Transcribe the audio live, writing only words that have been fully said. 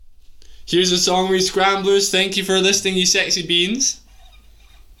Here's a song, we Scramblers. Thank you for listening, you sexy beans.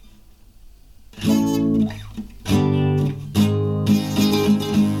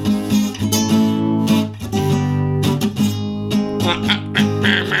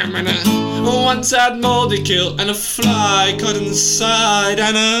 One sad moldy kill and a fly caught inside,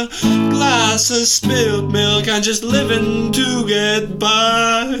 and a glass of spilled milk and just living to get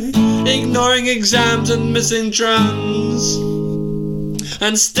by, ignoring exams and missing trams,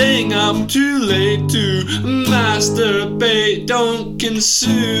 and staying up too late to masturbate. Don't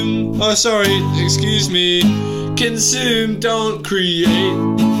consume, oh sorry, excuse me, consume, don't create.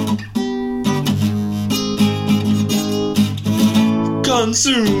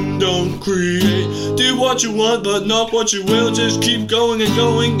 Consume, don't create. Do what you want but not what you will. Just keep going and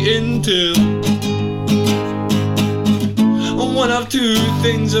going until one of two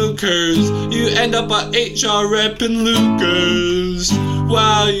things occurs. You end up at HR rep in Lucas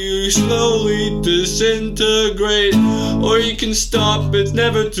while you slowly disintegrate. Or you can stop, it's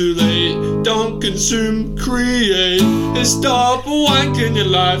never too late. Don't consume, create. And stop wanking your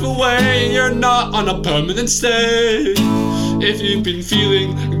life away. You're not on a permanent stay. If you've been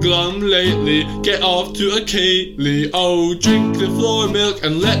feeling glum lately, get off to a Kaylee. Oh, drink the floor milk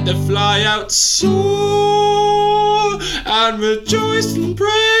and let the fly out soar, and rejoice and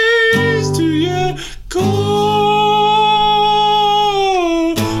praise to your core.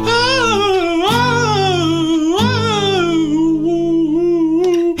 Oh, oh,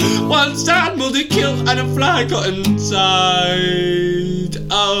 oh. One sad moldy kill and a fly caught inside.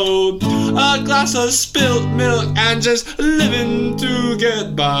 Oh, a glass of spilt milk and just living to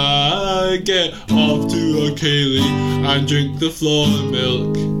get by. Get off to a Kaylee and drink the floor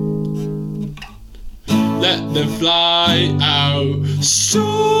milk. Let the fly out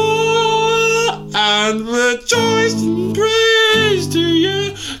soar, and rejoice and praise to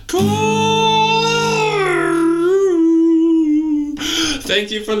your core.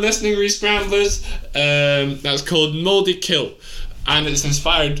 Thank you for listening, Rescramblers. That's called Moldy Kill. And it's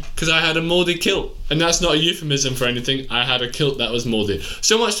inspired because I had a moldy kilt. And that's not a euphemism for anything. I had a kilt that was moldy.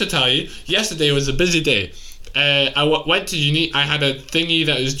 So much to tell you. Yesterday was a busy day. I went to uni. I had a thingy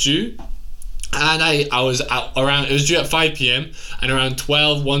that was due. And I was around, it was due at 5 p.m. And around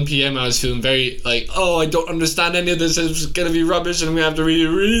 1 p.m. I was feeling very like, oh, I don't understand any of this. It's going to be rubbish and I'm going to have to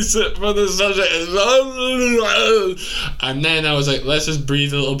resit for the subject. And then I was like, let's just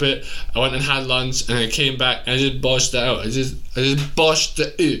breathe a little bit. I went and had lunch and I came back and I just boshed it out. I just boshed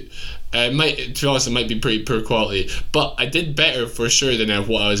it out. To be honest, it might be pretty poor quality, but I did better for sure than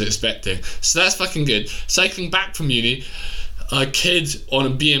what I was expecting. So that's fucking good. Cycling back from uni, a kid on a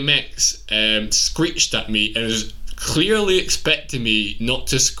BMX screeched at me and was clearly expecting me not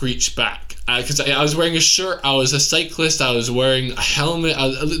to screech back. Because I was wearing a shirt, I was a cyclist, I was wearing a helmet, I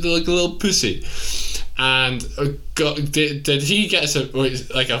looked like a little pussy. And did he get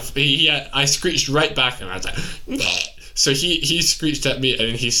I screeched right back and I was like, bleh. So he screeched at me and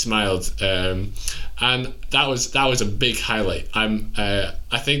then he smiled, and that was a big highlight. I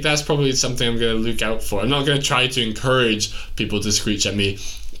think that's probably something I'm going to look out for. I'm not going to try to encourage people to screech at me,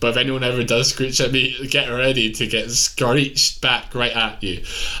 but if anyone ever does screech at me, get ready to get screeched back right at you.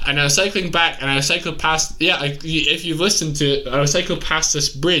 And I was cycling back and I cycled past, if you've listened to it, I was cycling past this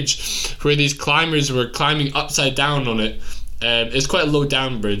bridge where these climbers were climbing upside down on it. It's quite a low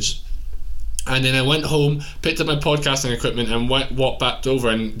down bridge. And then I went home, picked up my podcasting equipment and walked back over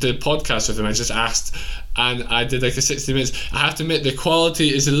and did a podcast with him. I just asked, and I did like a 60 minutes. I have to admit the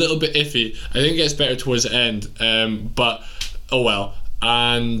quality is a little bit iffy. I think it gets better towards the end, but oh well.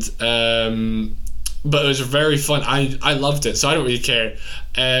 And but it was very fun. I loved it, so I don't really care.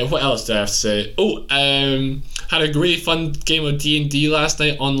 What else do I have to say? Had a really fun game of D&D last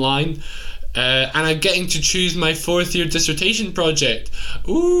night online. And I'm getting to choose my 4th year dissertation project.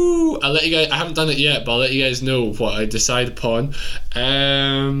 Ooh, I'll let you guys, I haven't done it yet, but I'll let you guys know what I decide upon.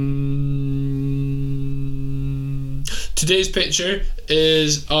 Today's picture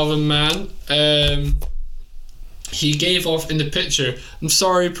is of a man. He gave off in the picture, I'm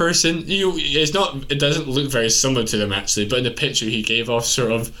sorry person, it doesn't look very similar to them actually, but in the picture he gave off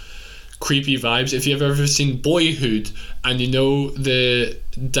sort of creepy vibes. If you've ever seen Boyhood and you know the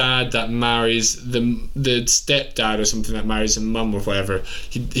dad that marries the stepdad or something that marries the mum or whatever,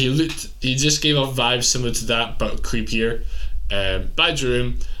 he just gave off vibes similar to that but creepier. I drew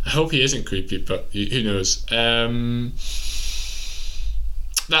him. I hope he isn't creepy, but who knows.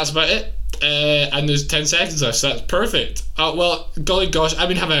 That's about it. And there's 10 seconds left, so that's perfect. Well, golly gosh, I've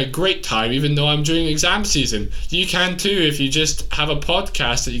been having a great time even though I'm during exam season. You can too if you just have a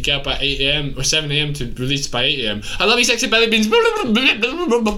podcast that you get up at 8 a.m. or 7 a.m. to release by 8 a.m. I love you, sexy belly beans.